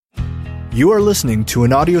You are listening to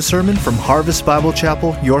an audio sermon from Harvest Bible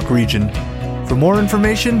Chapel, York Region. For more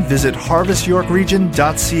information, visit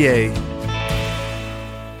harvestyorkregion.ca.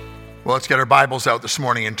 Well, let's get our Bibles out this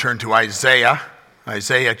morning and turn to Isaiah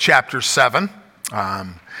chapter 7.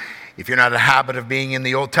 If you're not in a habit of being in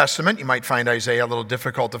the Old Testament, you might find Isaiah a little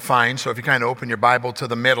difficult to find. So if you kind of open your Bible to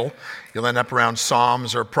the middle, you'll end up around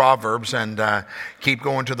Psalms or Proverbs, and keep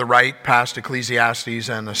going to the right past Ecclesiastes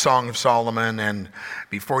and the Song of Solomon. And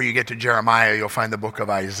before you get to Jeremiah, you'll find the book of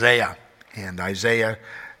Isaiah. And Isaiah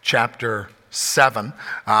chapter 7.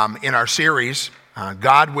 In our series,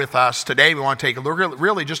 God with Us, today we want to take a look,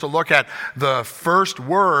 really just a look at the first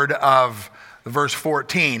word of verse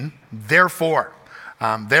 14, therefore.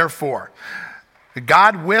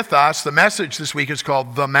 God with us, the message this week is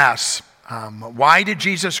called The Mess. Why did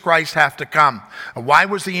Jesus Christ have to come? Why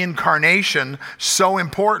was the incarnation so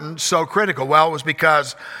important, so critical? Well, it was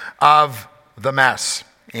because of the mess.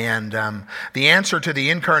 And the answer to the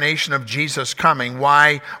incarnation of Jesus coming,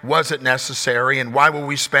 why was it necessary, and why will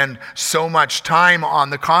we spend so much time on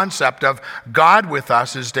the concept of God with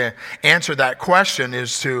us, is to answer that question,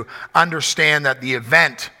 is to understand that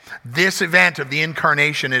this event of the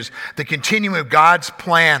incarnation is the continuing of God's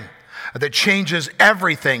plan that changes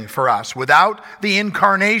everything for us. Without the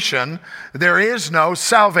incarnation, there is no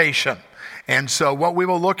salvation. And so what we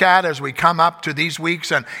will look at as we come up to these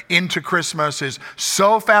weeks and into Christmas is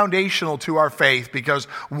so foundational to our faith, because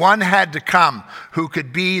one had to come who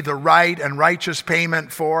could be the right and righteous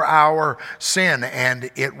payment for our sin,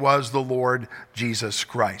 and it was the Lord Jesus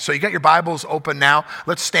Christ. So you got your Bibles open now.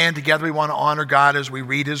 Let's stand together. We want to honor God as we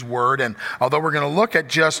read His Word. And although we're going to look at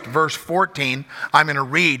just verse 14, I'm going to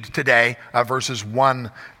read today verses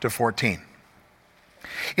 1 to 14.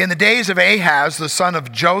 In the days of Ahaz, the son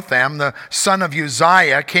of Jotham, the son of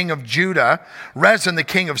Uzziah, king of Judah, Rezin, the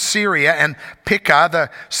king of Syria, and Pekah,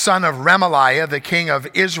 the son of Remaliah, the king of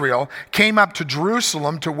Israel, came up to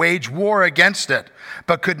Jerusalem to wage war against it,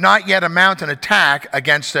 but could not yet mount an attack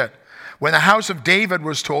against it. When the house of David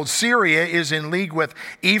was told, Syria is in league with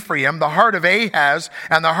Ephraim, the heart of Ahaz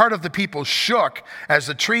and the heart of the people shook as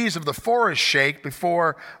the trees of the forest shake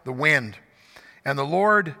before the wind. And the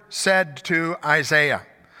Lord said to Isaiah,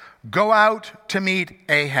 go out to meet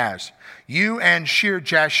Ahaz, you and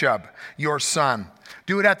Shear-Jashub, your son.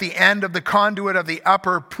 Do it at the end of the conduit of the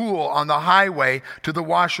upper pool on the highway to the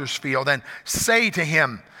washer's field, and say to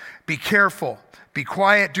him, be careful, be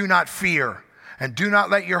quiet, do not fear, and do not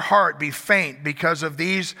let your heart be faint because of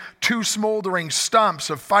these two smoldering stumps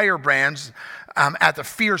of firebrands at the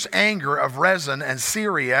fierce anger of Rezin and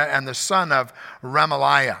Syria and the son of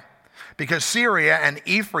Remaliah. Because Syria and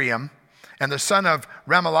Ephraim and the son of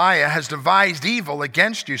Remaliah has devised evil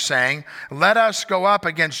against you, saying, let us go up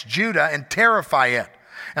against Judah and terrify it,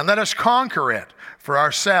 and let us conquer it for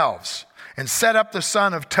ourselves, and set up the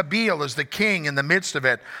son of Tabeel as the king in the midst of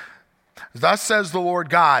it. Thus says the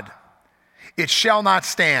Lord God, it shall not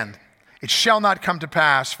stand, it shall not come to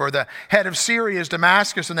pass, for the head of Syria is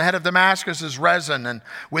Damascus, and the head of Damascus is Rezin, and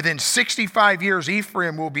within 65 years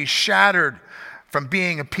Ephraim will be shattered from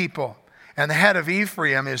being a people. And the head of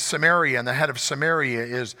Ephraim is Samaria, and the head of Samaria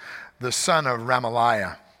is the son of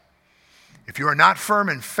Remaliah. If you are not firm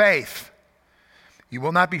in faith, you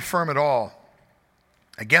will not be firm at all.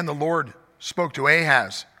 Again, the Lord spoke to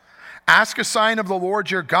Ahaz. Ask a sign of the Lord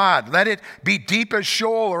your God. Let it be deep as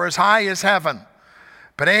Sheol or as high as heaven.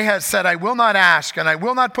 But Ahaz said, I will not ask, and I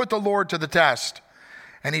will not put the Lord to the test.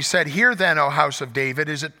 And he said, hear then, O house of David,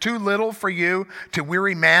 is it too little for you to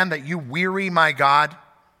weary man that you weary my God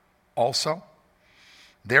also?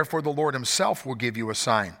 Therefore the Lord himself will give you a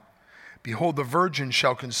sign. Behold, the virgin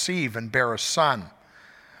shall conceive and bear a son,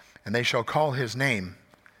 and they shall call his name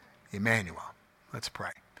Emmanuel. Let's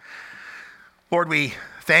pray. Lord, we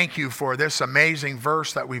thank you for this amazing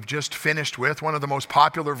verse that we've just finished with, one of the most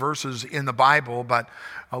popular verses in the Bible. But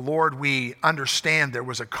Lord, we understand there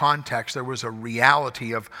was a context, there was a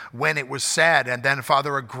reality of when it was said, and then,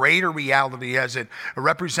 Father, a greater reality as it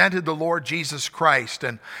represented the Lord Jesus Christ.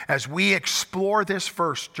 And as we explore this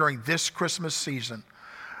verse during this Christmas season,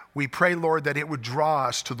 we pray, Lord, that it would draw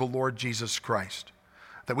us to the Lord Jesus Christ,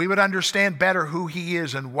 that we would understand better who He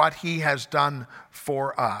is and what He has done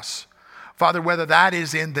for us. Father, whether that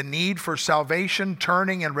is in the need for salvation,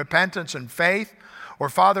 turning and repentance and faith, or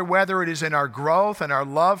Father, whether it is in our growth and our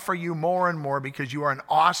love for you more and more because you are an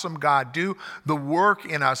awesome God, do the work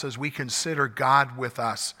in us as we consider God with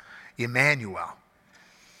us, Emmanuel.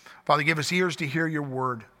 Father, give us ears to hear your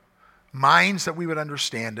word, minds that we would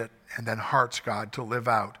understand it, and then hearts, God, to live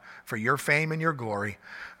out for your fame and your glory.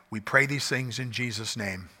 We pray these things in Jesus'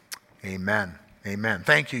 name. Amen. Amen.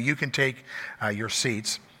 Thank you. You can take your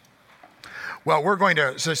seats. Well, we're going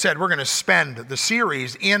to, as I said, we're going to spend the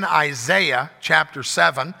series in Isaiah chapter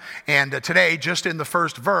 7, and today just in the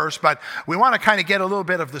first verse, but we want to kind of get a little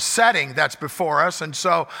bit of the setting that's before us, and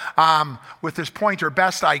so with this pointer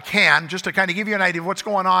best I can, just to kind of give you an idea of what's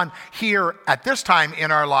going on here at this time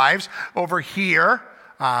in our lives. Over here,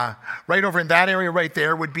 right over in that area right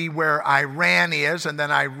there would be where Iran is, and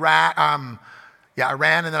then Iran,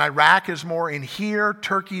 and then Iraq is more in here.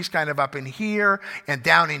 Turkey's kind of up in here. And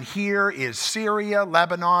down in here is Syria.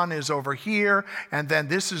 Lebanon is over here. And then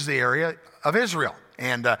this is the area of Israel.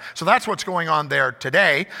 And so that's what's going on there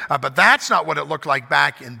today. But that's not what it looked like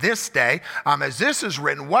back in this day. As this is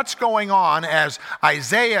written, what's going on as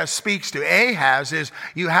Isaiah speaks to Ahaz is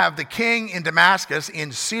you have the king in Damascus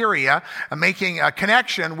in Syria making a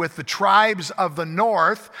connection with the tribes of the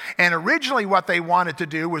north. And originally what they wanted to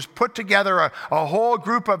do was put together a whole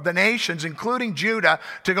group of the nations, including Judah,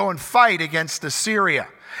 to go and fight against Assyria.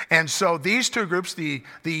 And so these two groups, the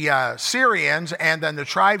Syrians and then the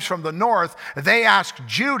tribes from the north, they asked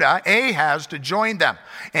Judah, Ahaz, to join them.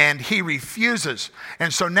 And he refuses.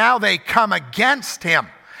 And so now they come against him.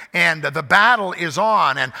 And the battle is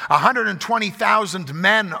on, and 120,000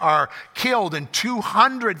 men are killed, and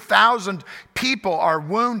 200,000 people are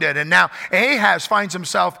wounded. And now Ahaz finds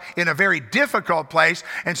himself in a very difficult place,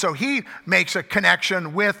 and so he makes a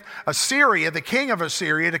connection with Assyria, the king of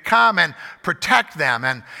Assyria, to come and protect them.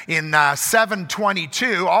 And in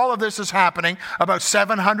 722, all of this is happening about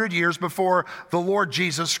 700 years before the Lord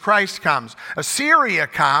Jesus Christ comes. Assyria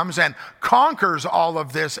comes and conquers all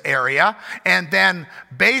of this area, and then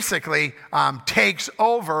basically takes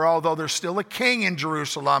over. Although there's still a king in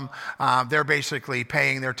Jerusalem, they're basically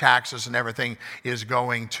paying their taxes and everything is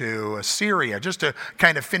going to Assyria. Just to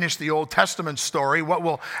kind of finish the Old Testament story, what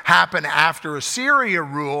will happen after Assyria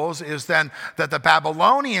rules is then that the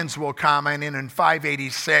Babylonians will come, and in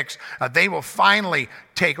 586 they will finally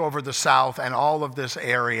take over the south and all of this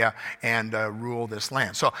area and rule this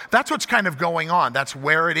land. So that's what's kind of going on. That's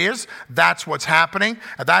where it is. That's what's happening.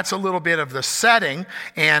 That's a little bit of the setting.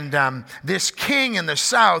 And this king in the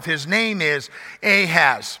south, his name is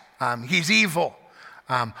Ahaz. He's evil.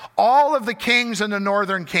 All of the kings in the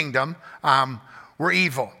northern kingdom were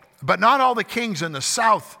evil. But not all the kings in the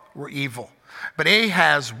south were evil. But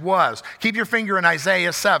Ahaz was. Keep your finger in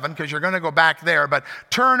Isaiah 7 because you're going to go back there. But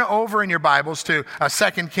turn over in your Bibles to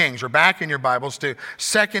 2 Kings, or back in your Bibles to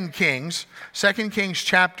 2 Kings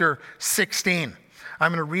chapter 16.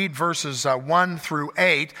 I'm going to read verses 1 through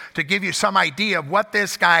 8 to give you some idea of what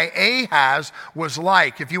this guy Ahaz was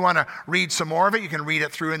like. If you want to read some more of it, you can read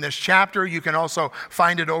it through in this chapter. You can also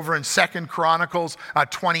find it over in 2 Chronicles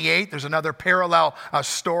 28. There's another parallel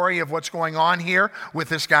story of what's going on here with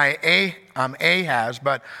this guy Ahaz.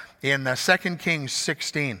 But in 2 Kings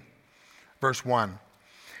 16, verse 1.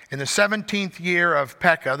 In the 17th year of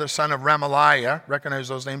Pekah, the son of Remaliah, recognize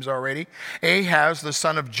those names already, Ahaz, the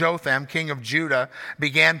son of Jotham, king of Judah,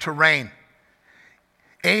 began to reign.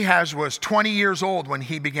 Ahaz was 20 years old when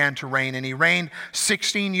he began to reign, and he reigned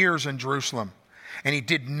 16 years in Jerusalem. And he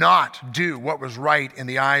did not do what was right in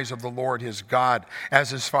the eyes of the Lord his God, as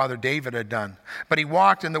his father David had done. But he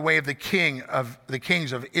walked in the way of the kings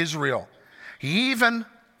of Israel. He even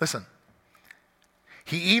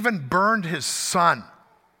burned his son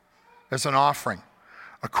as an offering,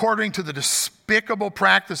 according to the despicable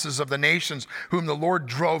practices of the nations whom the Lord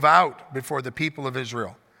drove out before the people of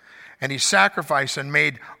Israel. And he sacrificed and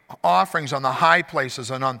made offerings on the high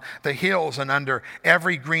places and on the hills and under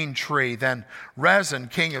every green tree. Then Rezin,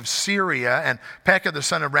 king of Syria, and Pekah, the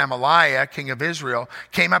son of Remaliah, king of Israel,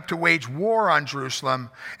 came up to wage war on Jerusalem,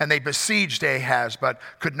 and they besieged Ahaz, but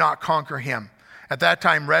could not conquer him. At that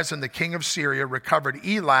time, Rezin, the king of Syria, recovered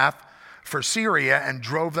Elath for Syria and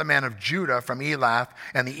drove the men of Judah from Elath,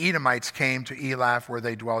 and the Edomites came to Elath, where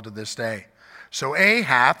they dwell to this day. So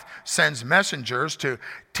Ahaz sends messengers to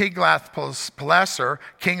Tiglath-Pileser,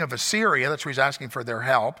 king of Assyria, that's where he's asking for their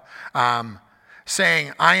help,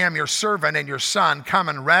 saying, I am your servant and your son, come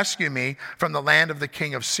and rescue me from the land of the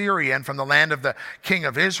king of Syria and from the land of the king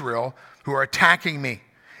of Israel, who are attacking me.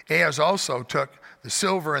 Ahaz also took the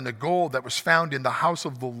silver and the gold that was found in the house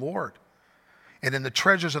of the Lord and in the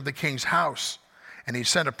treasures of the king's house. And he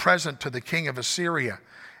sent a present to the king of Assyria.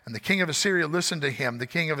 And the king of Assyria listened to him. The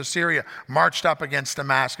king of Assyria marched up against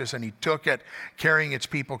Damascus, and he took it, carrying its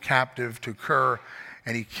people captive to Kir,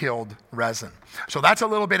 and he killed Rezin. So that's a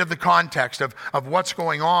little bit of the context of what's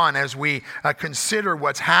going on as we consider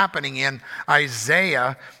what's happening in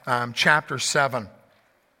Isaiah chapter 7.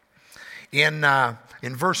 In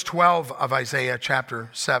verse 12 of Isaiah chapter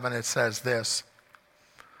 7, it says this.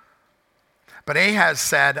 But Ahaz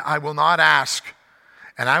said, I will not ask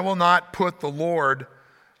and I will not put the Lord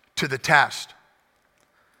to the test.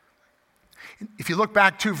 If you look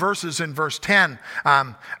back 2 verses in verse 10,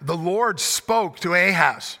 the Lord spoke to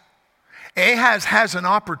Ahaz. Ahaz has an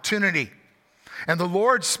opportunity, and the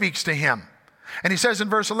Lord speaks to him. And he says in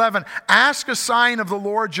verse 11, ask a sign of the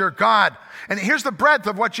Lord your God. And here's the breadth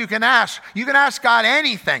of what you can ask. You can ask God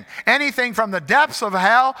anything. Anything from the depths of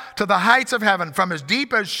hell to the heights of heaven, from as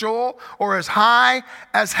deep as Sheol or as high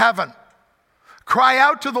as heaven. Cry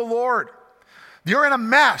out to the Lord. You're in a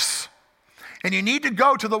mess, and you need to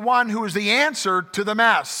go to the one who is the answer to the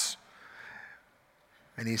mess.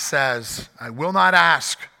 And he says, I will not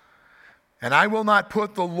ask, and I will not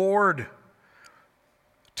put the Lord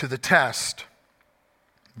to the test.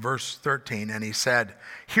 Verse 13, and he said,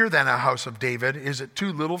 hear then, O house of David, is it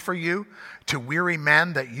too little for you to weary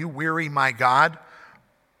men that you weary my God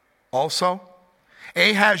also?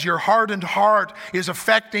 Ahaz, your hardened heart is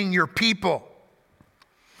affecting your people.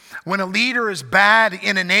 When a leader is bad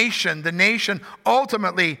in a nation, the nation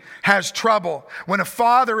ultimately has trouble. When a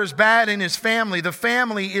father is bad in his family, the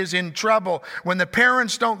family is in trouble. When the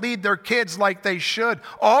parents don't lead their kids like they should,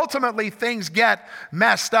 ultimately things get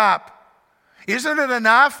messed up. Isn't it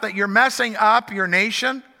enough that you're messing up your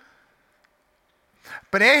nation?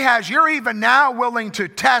 But Ahaz, you're even now willing to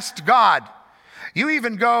test God. You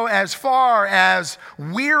even go as far as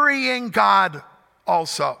wearying God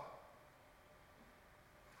also.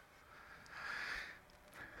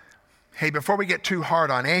 Hey, before we get too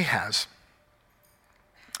hard on Ahaz,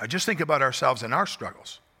 I just think about ourselves and our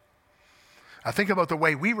struggles. I think about the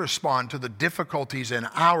way we respond to the difficulties in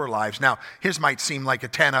our lives. Now, his might seem like a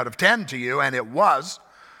 10 out of 10 to you, and it was.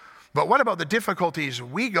 But what about the difficulties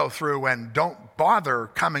we go through and don't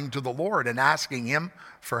bother coming to the Lord and asking him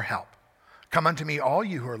for help? Come unto me, all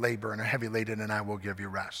you who are labor and are heavy laden, and I will give you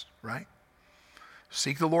rest, right?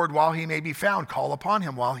 Seek the Lord while he may be found. Call upon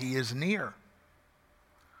him while he is near.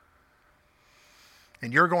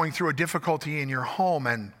 And you're going through a difficulty in your home,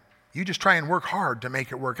 and you just try and work hard to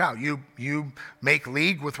make it work out. You make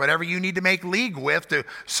league with whatever you need to make league with to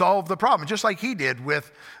solve the problem, just like he did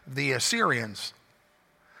with the Assyrians.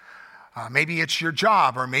 Maybe it's your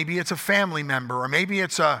job, or maybe it's a family member, or maybe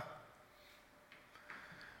it's and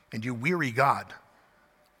you weary God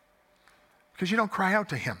because you don't cry out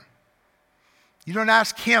to him. You don't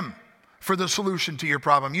ask him for the solution to your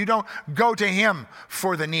problem. You don't go to him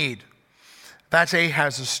for the need. That's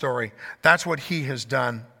Ahaz's story. That's what he has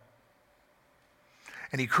done.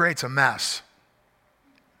 And he creates a mess.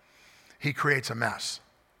 He creates a mess.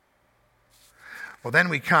 Well, then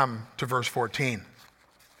we come to verse 14.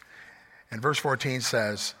 And verse 14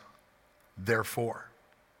 says, therefore.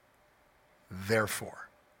 Therefore.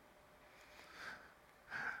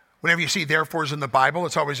 Whenever you see therefores in the Bible,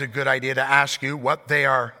 it's always a good idea to ask you what they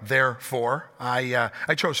are there for. I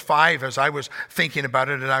chose 5 as I was thinking about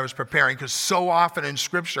it and I was preparing, because so often in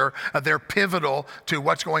Scripture, they're pivotal to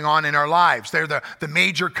what's going on in our lives. They're the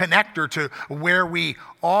major connector to where we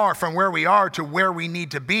are, from where we are to where we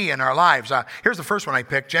need to be in our lives. Here's the first one I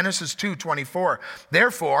picked, Genesis 2:24.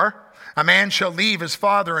 Therefore, a man shall leave his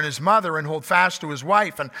father and his mother and hold fast to his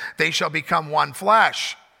wife, and they shall become one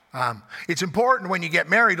flesh. It's important when you get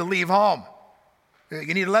married to leave home.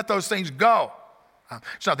 You need to let those things go.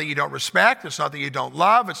 It's not that you don't respect. It's not that you don't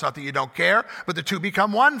love. It's not that you don't care. But the two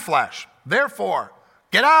become one flesh. Therefore,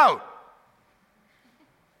 get out.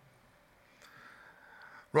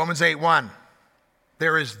 Romans 8:1.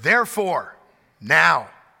 There is therefore now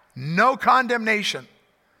no condemnation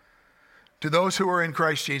to those who are in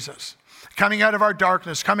Christ Jesus, coming out of our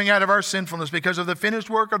darkness, coming out of our sinfulness because of the finished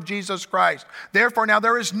work of Jesus Christ. Therefore, now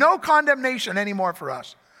there is no condemnation anymore for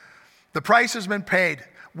us. The price has been paid.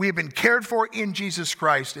 We have been cared for in Jesus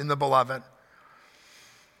Christ, in the beloved.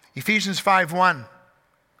 Ephesians 5:1.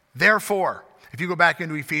 Therefore, if you go back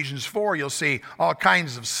into Ephesians 4, you'll see all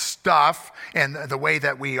kinds of stuff and the way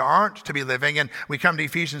that we aren't to be living. And we come to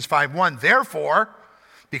Ephesians 5:1. Therefore,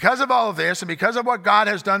 because of all of this and because of what God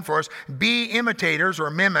has done for us, be imitators or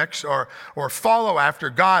mimics or follow after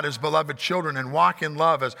God as beloved children and walk in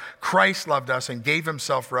love as Christ loved us and gave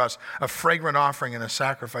himself for us, a fragrant offering and a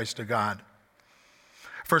sacrifice to God.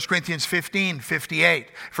 1 Corinthians 15:58.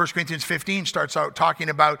 1 Corinthians 15 starts out talking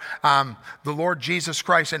about the Lord Jesus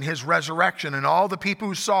Christ and his resurrection and all the people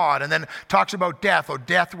who saw it, and then talks about death. Oh,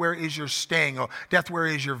 death, where is your sting? Oh, death, where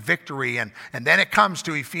is your victory? And then it comes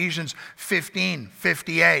to Ephesians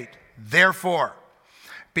 15:58. Therefore,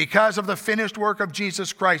 because of the finished work of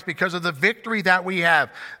Jesus Christ, because of the victory that we have,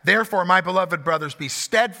 therefore, my beloved brothers, be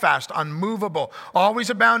steadfast, unmovable, always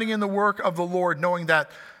abounding in the work of the Lord, knowing that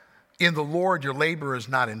in the Lord your labor is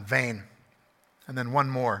not in vain. And then one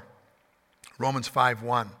more. Romans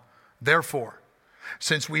 5:1. Therefore,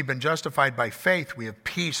 since we've been justified by faith, we have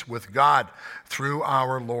peace with God through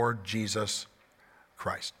our Lord Jesus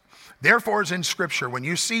Christ. Therefore is in Scripture. When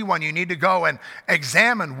you see one, you need to go and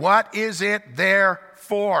examine what is it there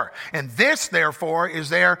for. And this, therefore, is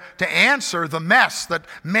there to answer the mess that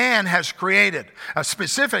man has created.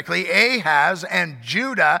 Specifically, Ahaz and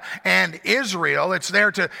Judah and Israel. It's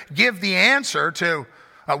there to give the answer to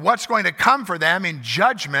what's going to come for them in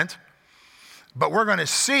judgment. But we're going to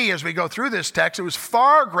see as we go through this text, it was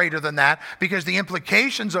far greater than that, because the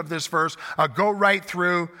implications of this verse go right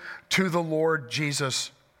through to the Lord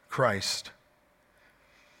Jesus Christ.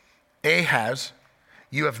 Ahaz,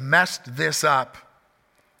 you have messed this up.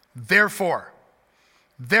 Therefore,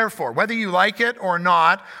 whether you like it or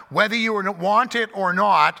not, whether you want it or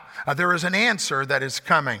not, there is an answer that is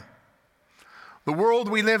coming. The world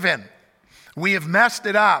we live in, we have messed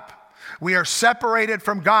it up. We are separated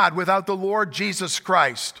from God without the Lord Jesus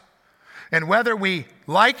Christ. And whether we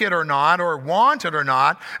like it or not, or want it or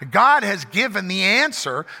not, God has given the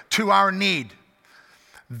answer to our need.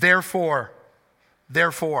 Therefore.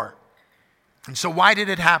 And so why did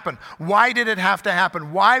it happen? Why did it have to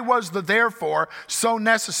happen? Why was the therefore so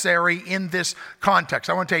necessary in this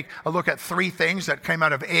context? I want to take a look at three things that came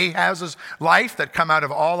out of Ahaz's life, that come out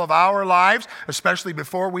of all of our lives, especially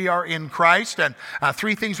before we are in Christ. And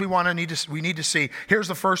three things we need to see. Here's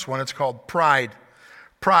the first one. It's called pride.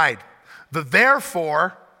 Pride. The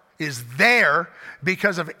therefore is there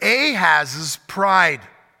because of Ahaz's pride.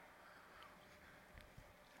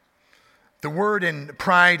 The word in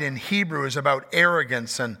pride in Hebrew is about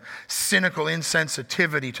arrogance and cynical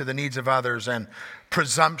insensitivity to the needs of others and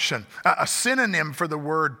presumption. A synonym for the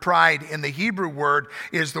word pride in the Hebrew word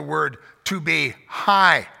is the word to be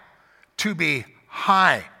high. To be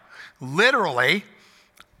high. Literally,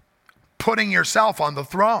 putting yourself on the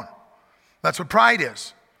throne. That's what pride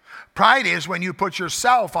is. Pride is when you put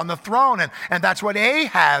yourself on the throne, and that's what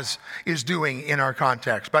Ahaz is doing in our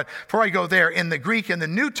context. But before I go there, in the Greek, in the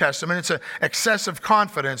New Testament, it's an excessive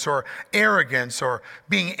confidence or arrogance or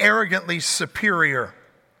being arrogantly superior.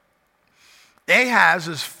 Ahaz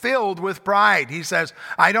is filled with pride. He says,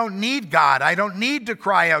 I don't need God. I don't need to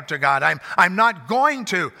cry out to God. I'm not going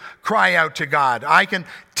to cry out to God. I can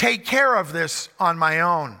take care of this on my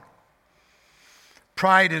own.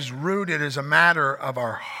 Pride is rooted as a matter of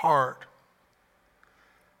our heart.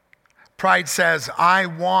 Pride says, I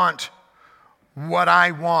want what I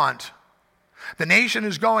want. The nation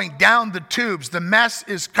is going down the tubes. The mess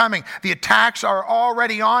is coming. The attacks are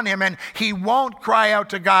already on him, and he won't cry out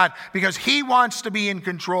to God because he wants to be in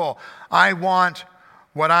control. I want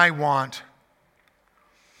what I want.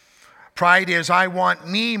 Pride is, I want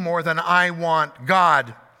me more than I want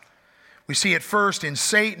God. We see it first in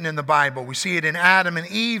Satan in the Bible. We see it in Adam and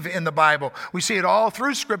Eve in the Bible. We see it all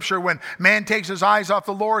through Scripture when man takes his eyes off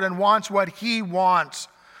the Lord and wants what he wants.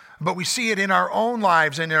 But we see it in our own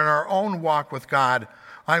lives and in our own walk with God.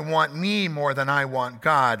 I want me more than I want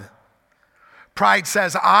God. Pride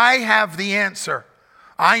says, I have the answer.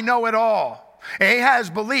 I know it all. Ahaz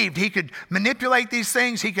believed he could manipulate these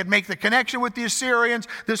things. He could make the connection with the Assyrians.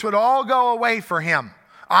 This would all go away for him.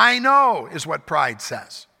 I know is what pride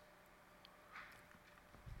says.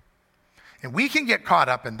 And we can get caught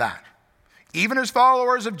up in that. Even as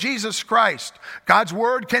followers of Jesus Christ, God's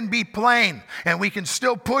word can be plain, and we can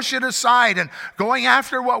still push it aside and going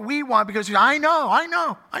after what we want because I know,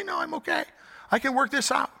 I'm okay. I can work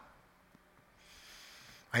this out.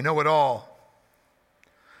 I know it all.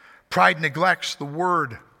 Pride neglects the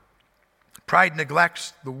word. Pride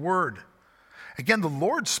neglects the word. Again, the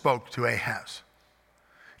Lord spoke to Ahaz,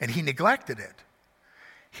 and he neglected it.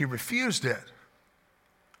 He refused it.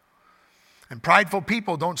 And prideful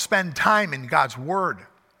people don't spend time in God's word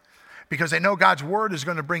because they know God's word is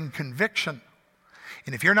going to bring conviction.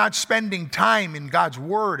 And if you're not spending time in God's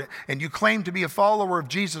word and you claim to be a follower of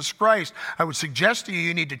Jesus Christ, I would suggest to you,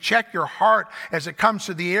 you need to check your heart as it comes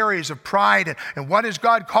to the areas of pride and what is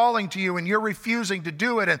God calling to you and you're refusing to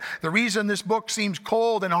do it. And the reason this book seems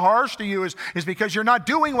cold and harsh to you is because you're not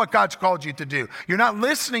doing what God's called you to do. You're not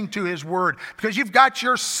listening to his word because you've got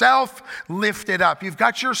yourself lifted up. You've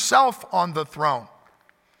got yourself on the throne.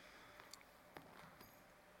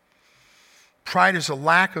 Pride is a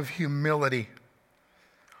lack of humility.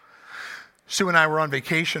 Sue and I were on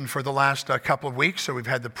vacation for the last couple of weeks, so we've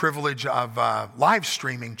had the privilege of live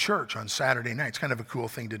streaming church on Saturday night. It's kind of a cool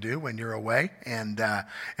thing to do when you're away. And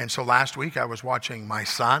so last week I was watching my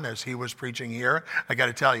son as he was preaching here. I got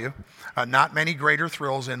to tell you, not many greater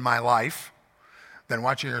thrills in my life than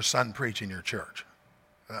watching your son preach in your church.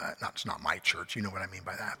 It's not my church, you know what I mean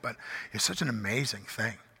by that, but it's such an amazing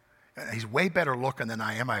thing. He's way better looking than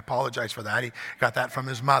I am. I apologize for that. He got that from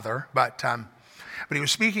his mother. But he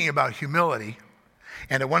was speaking about humility.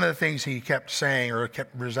 And one of the things he kept saying, or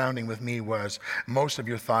kept resounding with me, was, most of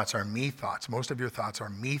your thoughts are me thoughts. Most of your thoughts are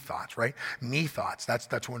me thoughts, right? Me thoughts.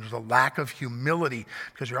 That's when there's a lack of humility,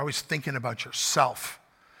 because you're always thinking about yourself.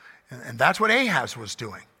 And that's what Ahaz was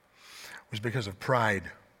doing. It was because of pride.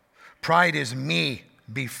 Pride is me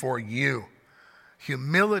before you.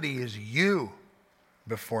 Humility is you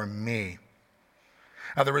before me.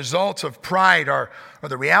 Now, the results of pride are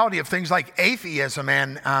the reality of things like atheism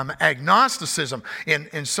and agnosticism.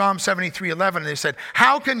 In Psalm 73:11, they said,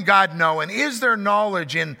 how can God know, and is there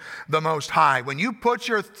knowledge in the Most High? When you put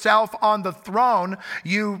yourself on the throne,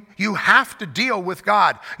 you have to deal with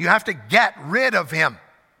God. You have to get rid of him.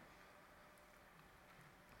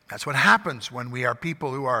 That's what happens when we are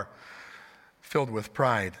people who are filled with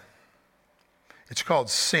pride. It's called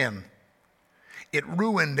sin. It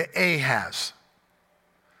ruined Ahaz.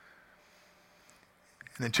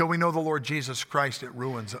 And until we know the Lord Jesus Christ, it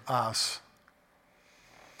ruins us.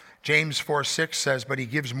 James 4:6 says, but he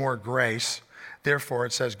gives more grace. Therefore,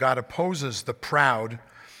 it says, God opposes the proud,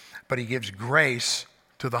 but he gives grace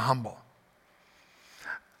to the humble.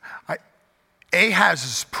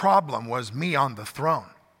 Ahaz's problem was me on the throne.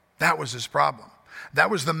 That was his problem.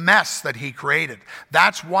 That was the mess that he created.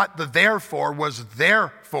 That's what the therefore was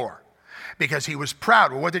there for, because he was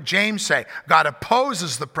proud. Well, what did James say? God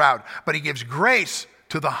opposes the proud, but he gives grace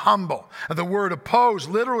to the humble. And the word oppose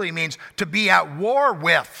literally means to be at war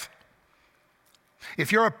with.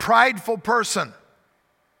 If you're a prideful person,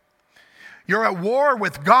 you're at war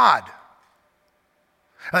with God.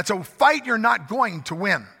 That's a fight you're not going to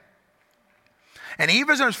win. And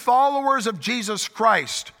even as followers of Jesus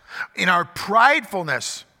Christ, in our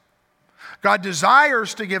pridefulness, God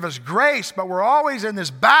desires to give us grace, but we're always in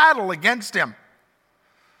this battle against him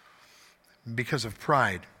because of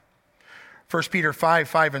pride. 1 Peter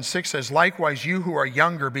 5:5-6 says, likewise, you who are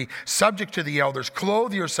younger, be subject to the elders.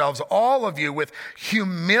 Clothe yourselves, all of you, with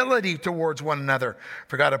humility towards one another.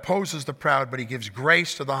 For God opposes the proud, but he gives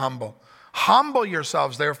grace to the humble. Humble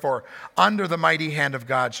yourselves, therefore, under the mighty hand of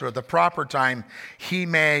God, so at the proper time he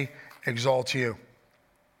may exalt you.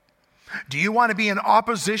 Do you want to be in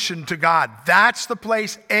opposition to God? That's the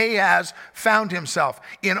place Ahaz found himself,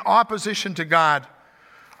 in opposition to God.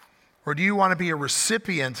 Or do you want to be a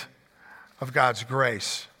recipient of God's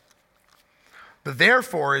grace? The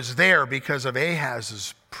therefore is there because of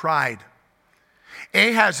Ahaz's pride.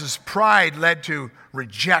 Ahaz's pride led to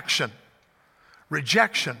rejection.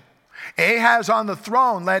 Rejection. Ahaz on the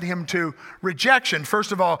throne led him to rejection.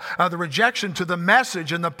 First of all, the rejection to the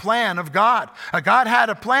message and the plan of God. God had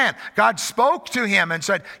a plan. God spoke to him and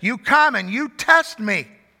said, you come and you test me.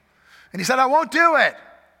 And he said, I won't do it.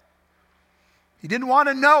 He didn't want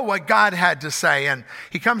to know what God had to say. And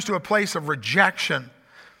he comes to a place of rejection.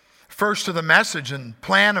 First to the message and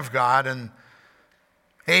plan of God. And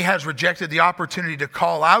Ahaz rejected the opportunity to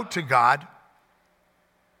call out to God.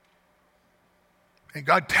 And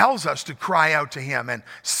God tells us to cry out to him and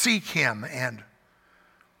seek him. And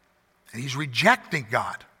he's rejecting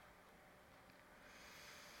God.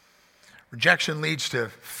 Rejection leads to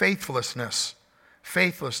faithlessness.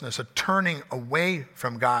 Faithlessness, a turning away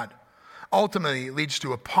from God. Ultimately, it leads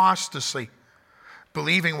to apostasy,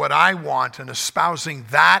 believing what I want and espousing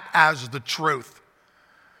that as the truth.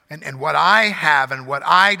 And what I have and what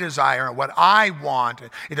I desire and what I want.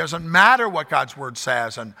 It doesn't matter what God's word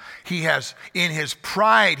says. And he has, in his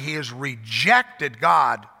pride, he has rejected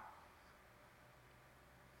God.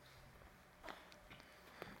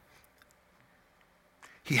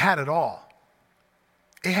 He had it all.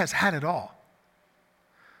 Ahaz had it all.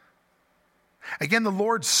 Again, the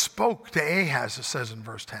Lord spoke to Ahaz, it says in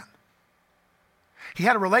verse 10. He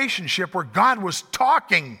had a relationship where God was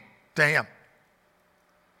talking to him.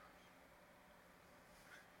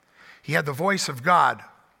 He had the voice of God.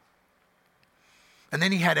 And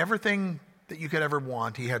then he had everything that you could ever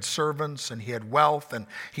want. He had servants, and he had wealth, and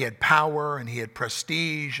he had power, and he had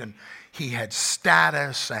prestige, and he had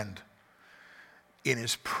status. And in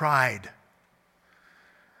his pride,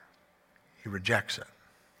 he rejects it.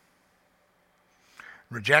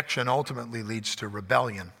 Rejection ultimately leads to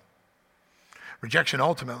rebellion. Rejection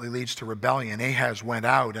ultimately leads to rebellion. Ahaz went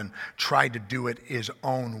out and tried to do it his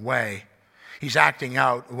own way. He's acting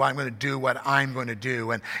out, well, I'm going to do what I'm going to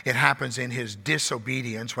do. And it happens in his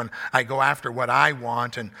disobedience when I go after what I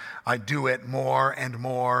want and I do it more and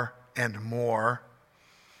more and more.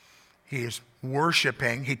 He is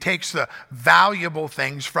worshiping. He takes the valuable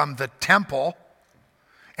things from the temple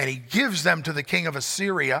and he gives them to the king of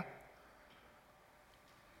Assyria.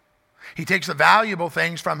 He takes the valuable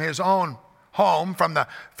things from his own home, from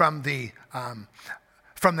the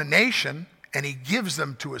nation, and he gives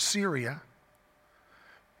them to Assyria.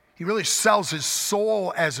 He really sells his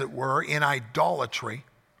soul, as it were, in idolatry.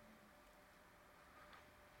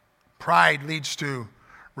 Pride leads to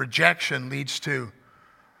rejection, leads to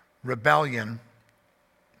rebellion.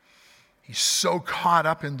 He's so caught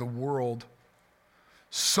up in the world.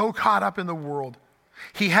 So caught up in the world.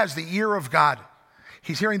 He has the ear of God.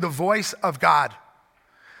 He's hearing the voice of God.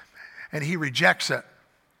 And he rejects it.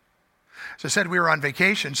 As I said, we were on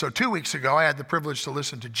vacation. So 2 weeks ago, I had the privilege to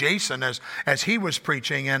listen to Jason as he was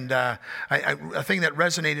preaching. And a thing that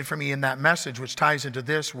resonated for me in that message, which ties into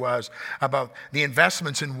this, was about the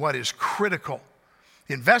investments in what is critical.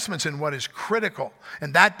 The investments in what is critical.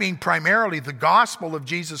 And that being primarily the gospel of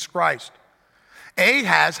Jesus Christ.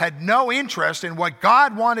 Ahaz had no interest in what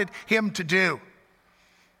God wanted him to do.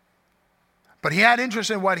 But he had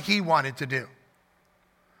interest in what he wanted to do.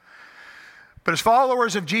 But as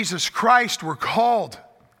followers of Jesus Christ, we're called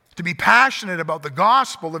to be passionate about the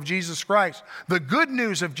gospel of Jesus Christ, the good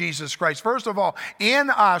news of Jesus Christ. First of all,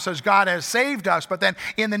 in us as God has saved us, but then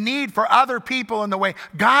in the need for other people in the way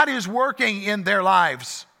God is working in their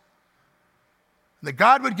lives. That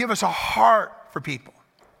God would give us a heart for people.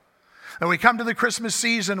 And we come to the Christmas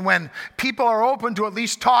season when people are open to at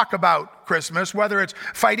least talk about Christmas, whether it's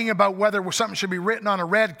fighting about whether something should be written on a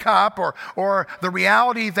red cup or the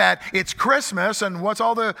reality that it's Christmas and what's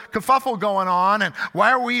all the kerfuffle going on and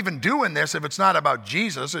why are we even doing this if it's not about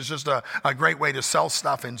Jesus? It's just a great way to sell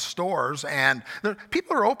stuff in stores. And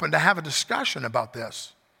people are open to have a discussion about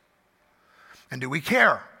this. And do we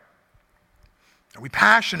care? Are we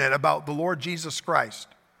passionate about the Lord Jesus Christ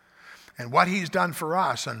and what he's done for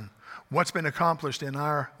us and what's been accomplished in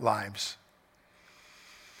our lives?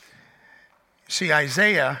 See,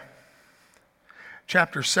 Isaiah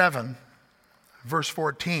chapter 7, verse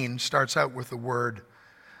 14 starts out with the word,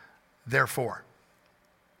 therefore.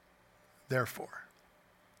 Therefore.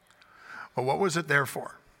 Well, what was it there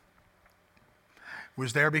for? It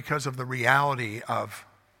was there because of the reality of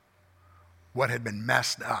what had been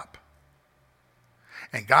messed up.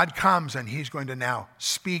 And God comes and he's going to now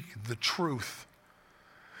speak the truth.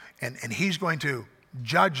 And he's going to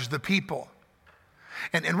judge the people.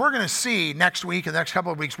 And we're going to see next week and the next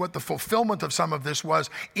couple of weeks what the fulfillment of some of this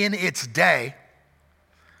was in its day.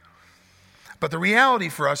 But the reality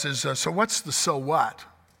for us is, so what's the so what?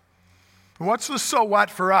 What's the so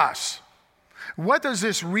what for us? What does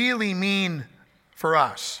this really mean for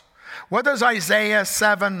us? What does Isaiah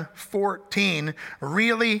 7:14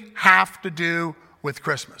 really have to do with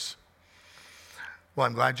Christmas? Well,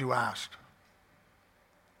 I'm glad you asked.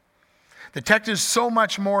 The text is so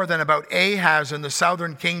much more than about Ahaz and the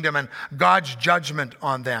southern kingdom and God's judgment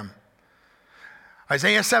on them.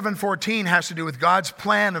 Isaiah 7:14 has to do with God's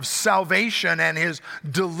plan of salvation and his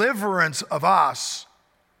deliverance of us.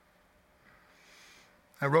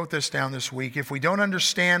 I wrote this down this week. If we don't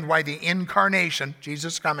understand why the incarnation,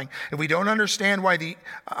 Jesus coming, if we don't understand why the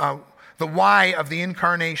why of the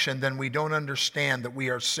incarnation, then we don't understand that we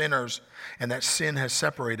are sinners and that sin has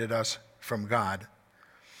separated us from God.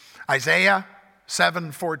 Isaiah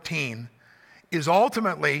 7:14 is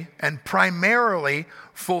ultimately and primarily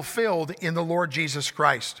fulfilled in the Lord Jesus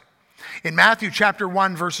Christ. In Matthew chapter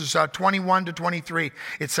 1, verses 21 to 23,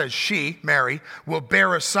 it says, she, Mary, will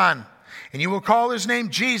bear a son, and you will call his name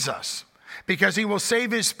Jesus, because he will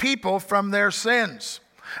save his people from their sins.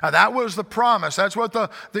 That was the promise. That's what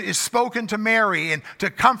is spoken to Mary and to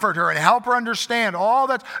comfort her and help her understand all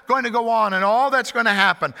that's going to go on and all that's going to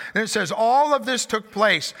happen. And it says all of this took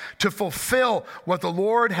place to fulfill what the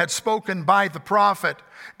Lord had spoken by the prophet.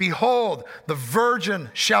 Behold, the virgin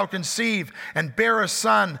shall conceive and bear a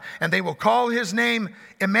son, and they will call his name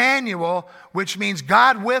Emmanuel, which means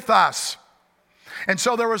God with us. And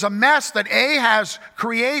so there was a mess that Ahaz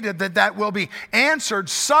created that will be answered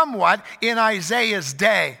somewhat in Isaiah's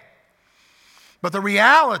day. But the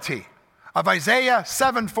reality of Isaiah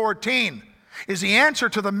 7:14 is the answer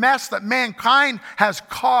to the mess that mankind has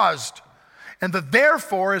caused. And the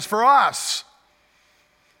therefore is for us.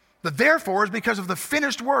 The therefore is because of the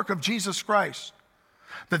finished work of Jesus Christ.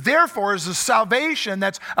 The therefore is the salvation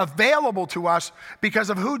that's available to us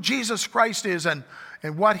because of who Jesus Christ is and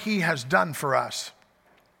what he has done for us.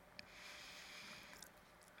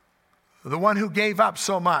 The one who gave up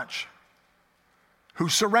so much, who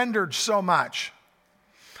surrendered so much,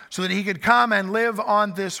 so that he could come and live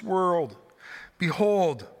on this world.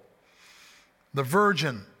 Behold, the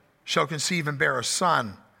virgin shall conceive and bear a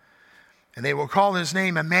son, and they will call his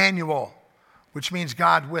name Emmanuel, which means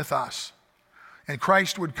God with us. And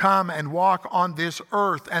Christ would come and walk on this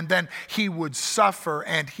earth, and then he would suffer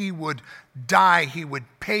and he would die. He would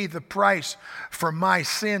pay the price for my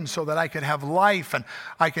sin so that I could have life and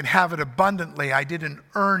I could have it abundantly. I didn't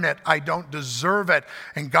earn it. I don't deserve it.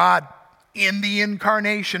 And God, in the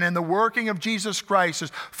incarnation and the working of Jesus Christ,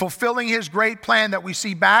 is fulfilling his great plan that we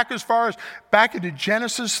see back into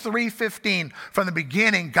Genesis 3:15. From the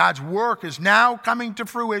beginning, God's work is now coming to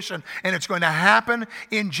fruition, and it's going to happen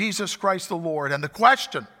in Jesus Christ the Lord. And the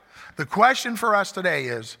question for us today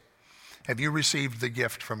is, have you received the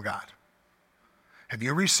gift from God? Have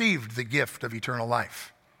you received the gift of eternal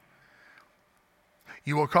life?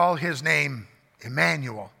 You will call his name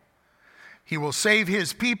Emmanuel. He will save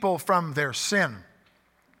his people from their sin.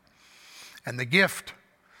 And the gift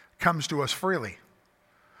comes to us freely.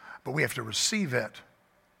 But we have to receive it.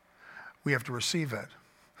 We have to receive it.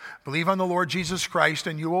 Believe on the Lord Jesus Christ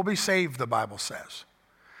and you will be saved, the Bible says.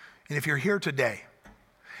 And if you're here today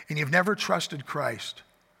and you've never trusted Christ,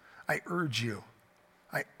 I urge you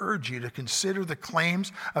to consider the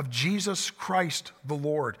claims of Jesus Christ the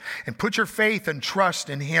Lord and put your faith and trust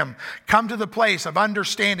in him. Come to the place of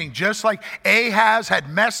understanding, just like Ahaz had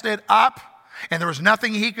messed it up and there was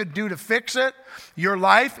nothing he could do to fix it. Your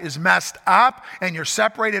life is messed up and you're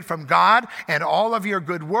separated from God, and all of your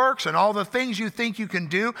good works and all the things you think you can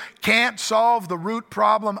do can't solve the root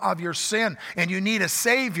problem of your sin. And you need a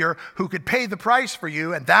Savior who could pay the price for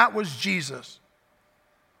you, and that was Jesus.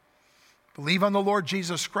 Believe on the Lord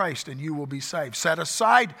Jesus Christ and you will be saved. Set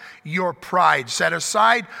aside your pride. Set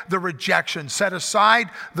aside the rejection. Set aside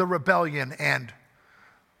the rebellion and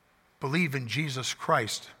believe in Jesus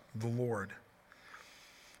Christ the Lord.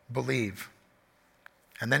 Believe.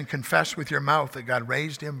 And then confess with your mouth that God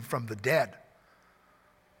raised him from the dead.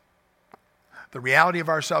 The reality of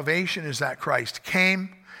our salvation is that Christ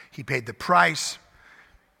came, he paid the price,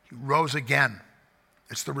 he rose again.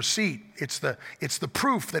 It's the receipt. It's the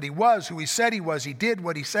proof that he was who he said he was. He did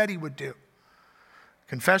what he said he would do.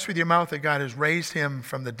 Confess with your mouth that God has raised him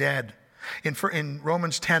from the dead. In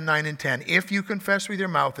Romans 10:9 and 10, if you confess with your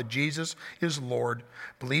mouth that Jesus is Lord,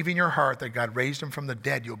 believe in your heart that God raised him from the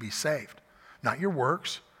dead, you'll be saved. Not your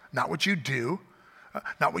works, not what you do,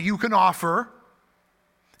 not what you can offer.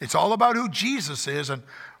 It's all about who Jesus is and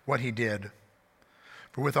what he did.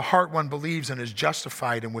 For with the heart one believes and is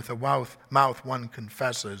justified, and with the mouth one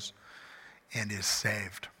confesses and is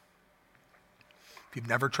saved. If you've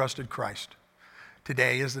never trusted Christ,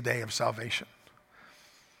 today is the day of salvation.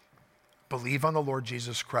 Believe on the Lord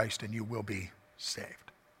Jesus Christ and you will be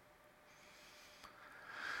saved.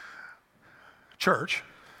 Church,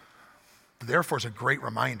 therefore is a great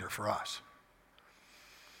reminder for us.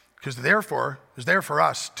 Because the therefore is there for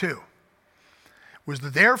us too. It was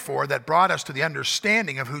the therefore that brought us to the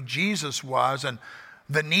understanding of who Jesus was and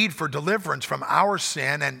the need for deliverance from our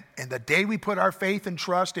sin. And the day we put our faith and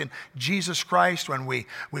trust in Jesus Christ, when we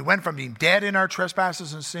went from being dead in our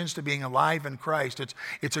trespasses and sins to being alive in Christ,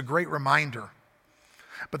 it's a great reminder.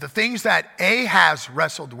 But the things that Ahaz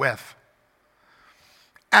wrestled with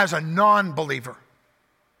as a non-believer,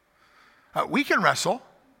 we can wrestle.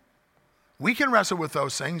 We can wrestle with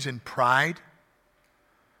those things in pride.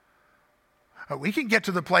 We can get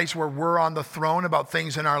to the place where we're on the throne about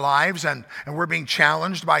things in our lives and we're being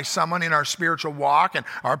challenged by someone in our spiritual walk and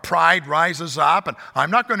our pride rises up and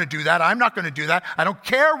I'm not going to do that. I'm not going to do that. I don't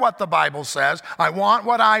care what the Bible says. I want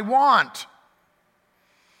what I want.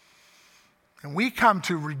 And we come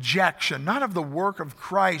to rejection, not of the work of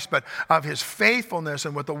Christ, but of his faithfulness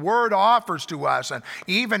and what the word offers to us, and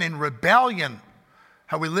even in rebellion,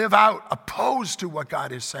 how we live out opposed to what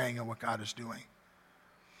God is saying and what God is doing.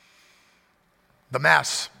 The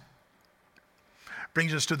mess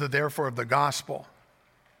brings us to the therefore of the gospel.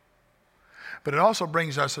 But it also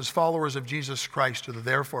brings us as followers of Jesus Christ to the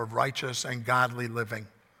therefore of righteous and godly living.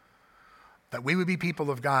 That we would be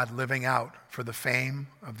people of God living out for the fame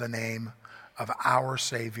of the name of our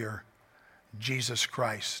Savior, Jesus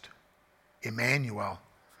Christ, Emmanuel,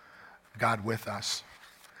 God with us.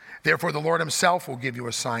 Therefore the Lord himself will give you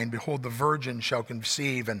a sign. Behold, the virgin shall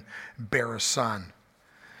conceive and bear a son.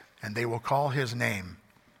 And they will call his name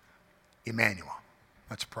Emmanuel.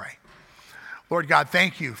 Let's pray. Lord God,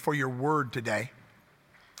 thank you for your word today.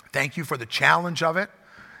 Thank you for the challenge of it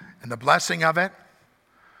and the blessing of it.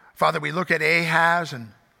 Father, we look at Ahaz, and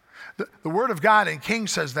the word of God in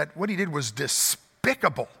Kings says that what he did was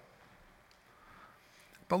despicable.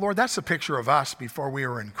 But Lord, that's a picture of us before we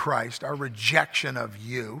were in Christ, our rejection of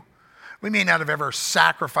you. We may not have ever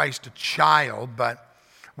sacrificed a child, but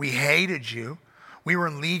we hated you. We were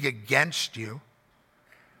in league against you.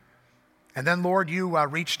 And then, Lord, you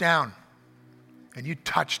reached down And you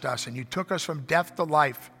touched us and you took us from death to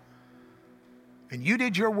life. And you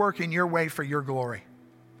did your work in your way for your glory.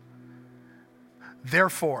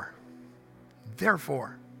 Therefore,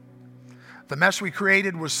 the mess we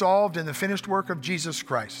created was solved in the finished work of Jesus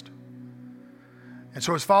Christ. And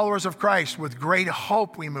so as followers of Christ, with great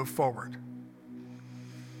hope, we move forward.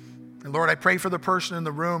 And Lord, I pray for the person in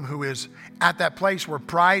the room who is at that place where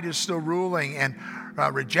pride is still ruling and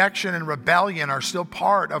rejection and rebellion are still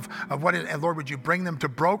part of what it is. And Lord, would you bring them to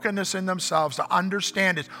brokenness in themselves to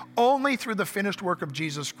understand it's only through the finished work of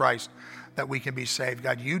Jesus Christ that we can be saved.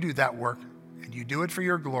 God, you do that work and you do it for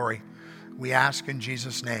your glory. We ask in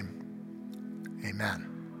Jesus' name. Amen.